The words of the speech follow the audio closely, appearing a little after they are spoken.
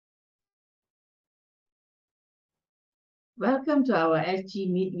Welcome to our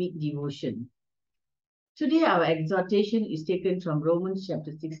SG Midweek Devotion. Today our exhortation is taken from Romans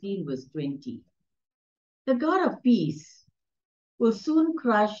chapter 16 verse 20. The God of peace will soon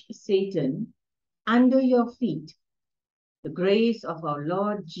crush Satan under your feet. The grace of our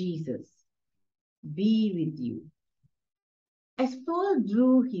Lord Jesus be with you. As Paul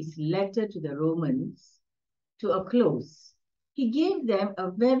drew his letter to the Romans to a close, he gave them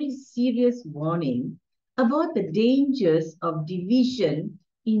a very serious warning about the dangers of division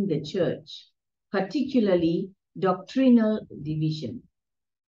in the church, particularly doctrinal division.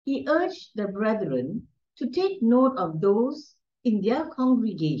 He urged the brethren to take note of those in their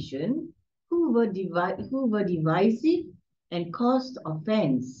congregation who were divisive and caused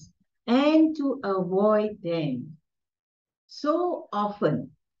offense, and to avoid them. So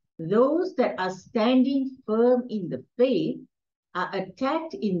often, those that are standing firm in the faith are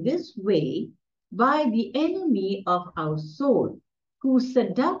attacked in this way by the enemy of our soul, who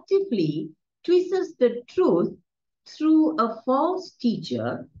seductively twists the truth through a false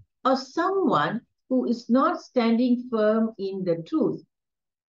teacher or someone who is not standing firm in the truth.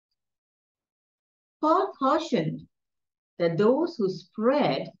 Paul cautioned that those who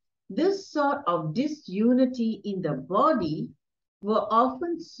spread this sort of disunity in the body were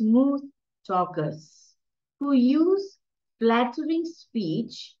often smooth talkers who use flattering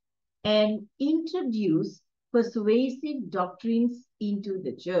speech and introduce persuasive doctrines into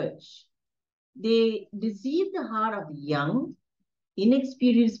the church. They deceive the heart of the young,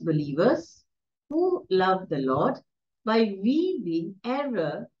 inexperienced believers who love the Lord by weaving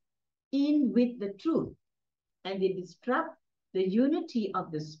error in with the truth, and they disrupt the unity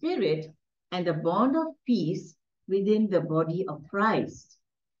of the Spirit and the bond of peace within the body of Christ.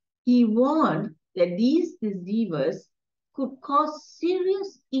 He warned that these deceivers could cause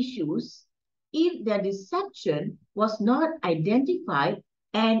serious issues if their deception was not identified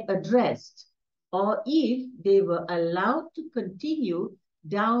and addressed, or if they were allowed to continue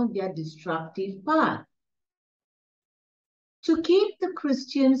down their destructive path. To keep the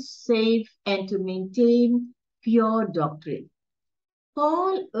Christians safe and to maintain pure doctrine,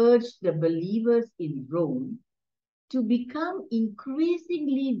 Paul urged the believers in Rome to become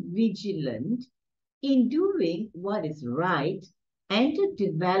increasingly vigilant in doing what is right and to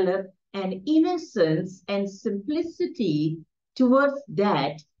develop an innocence and simplicity towards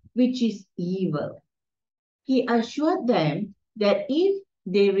that which is evil. He assured them that if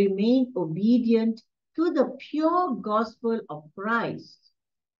they remain obedient to the pure gospel of Christ,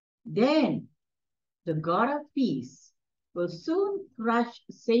 then the God of peace will soon crush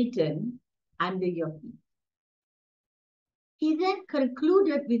Satan under your feet. He then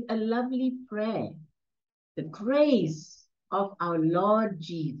concluded with a lovely prayer. The grace of our Lord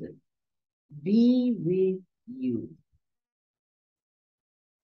Jesus be with you.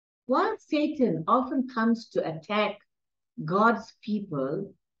 While Satan often comes to attack God's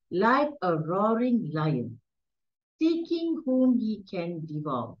people like a roaring lion, seeking whom he can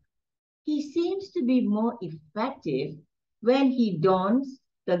devour, he seems to be more effective when he dons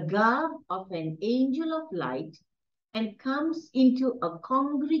the garb of an angel of light and comes into a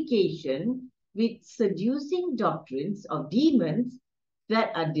congregation with seducing doctrines of demons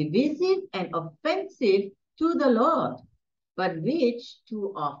that are divisive and offensive to the Lord, but which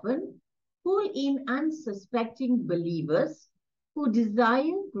too often pull in unsuspecting believers who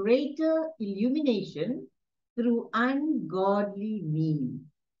desire greater illumination through ungodly means,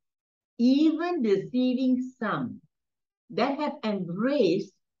 even deceiving some that have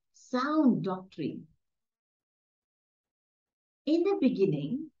embraced sound doctrine. In the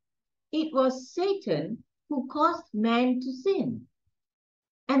beginning, it was Satan who caused man to sin.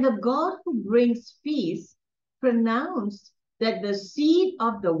 And the God who brings peace pronounced that the seed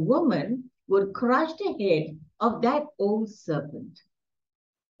of the woman would crush the head of that old serpent,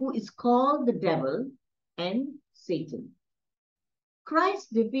 who is called the devil and Satan.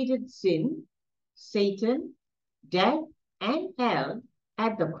 Christ defeated sin, Satan, death, and hell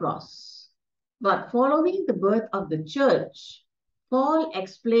at the cross. But following the birth of the church, Paul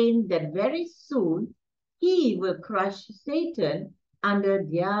explained that very soon he will crush Satan under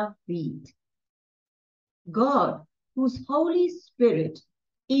their feet. God, whose Holy Spirit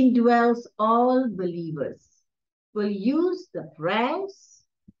indwells all believers, will use the prayers,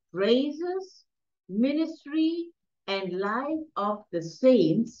 praises, ministry, and life of the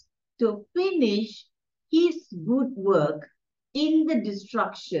saints to finish his good work in the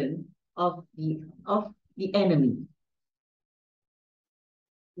destruction of the enemy.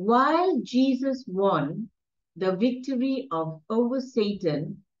 While Jesus won the victory over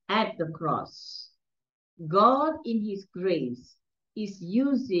Satan at the cross, God in His grace is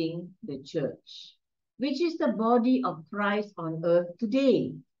using the church, which is the body of Christ on earth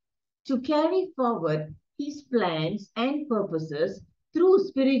today, to carry forward His plans and purposes through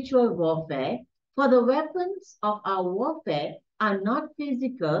spiritual warfare, for the weapons of our warfare are not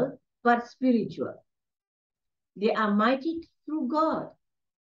physical but spiritual. They are mighty through God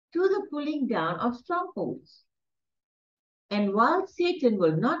to the pulling down of strongholds. And while Satan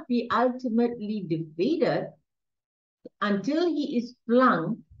will not be ultimately defeated until he is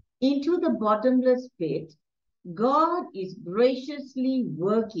flung into the bottomless pit, God is graciously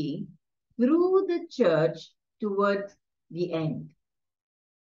working through the church towards the end.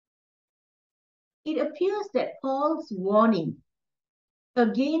 It appears that Paul's warning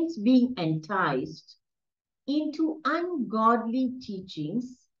against being enticed into ungodly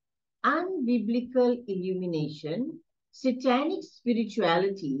teachings, unbiblical illumination, satanic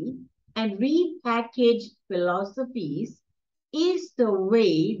spirituality, and repackaged philosophies is the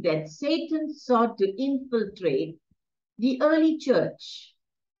way that Satan sought to infiltrate the early church.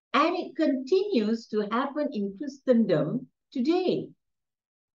 And it continues to happen in Christendom today.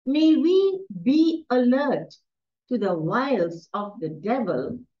 May we be alert to the wiles of the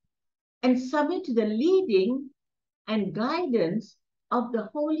devil and submit to the leading and guidance of the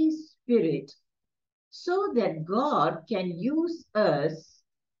Holy Spirit so that God can use us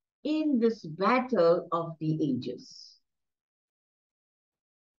in this battle of the ages.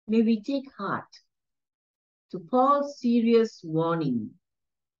 May we take heart to Paul's serious warning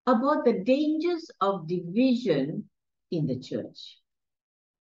about the dangers of division in the church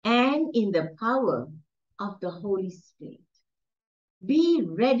and in the power of the Holy Spirit. Be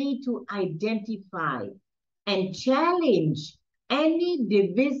ready to identify and challenge any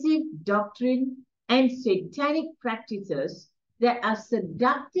divisive doctrine and satanic practices that are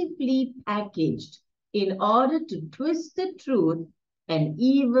seductively packaged in order to twist the truth and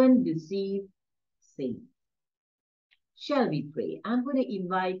even deceive saints. Shall we pray? I'm going to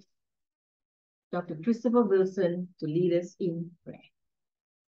invite Dr. Christopher Wilson to lead us in prayer.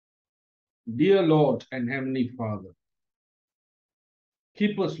 Dear Lord and Heavenly Father,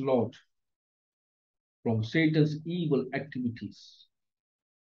 keep us, Lord, from Satan's evil activities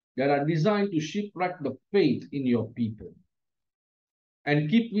that are designed to shipwreck the faith in your people. And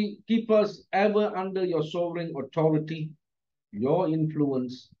keep us ever under your sovereign authority, your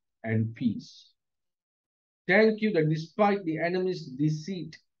influence, and peace. Thank you that despite the enemy's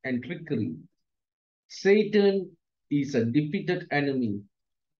deceit and trickery, Satan is a defeated enemy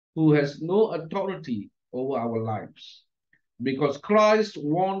who has no authority over our lives, because Christ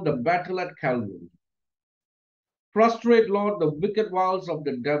won the battle at Calvary. Frustrate, Lord, the wicked wiles of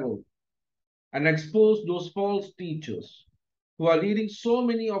the devil and expose those false teachers who are leading so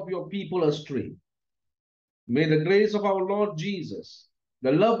many of your people astray. May the grace of our Lord Jesus,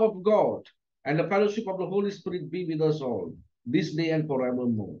 the love of God, and the fellowship of the Holy Spirit be with us all, this day and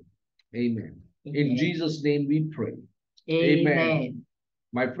forevermore. Amen. In Jesus' name we pray. Amen.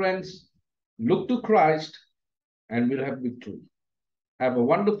 My friends, look to Christ and we'll have victory. Have a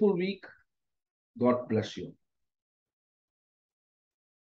wonderful week. God bless you.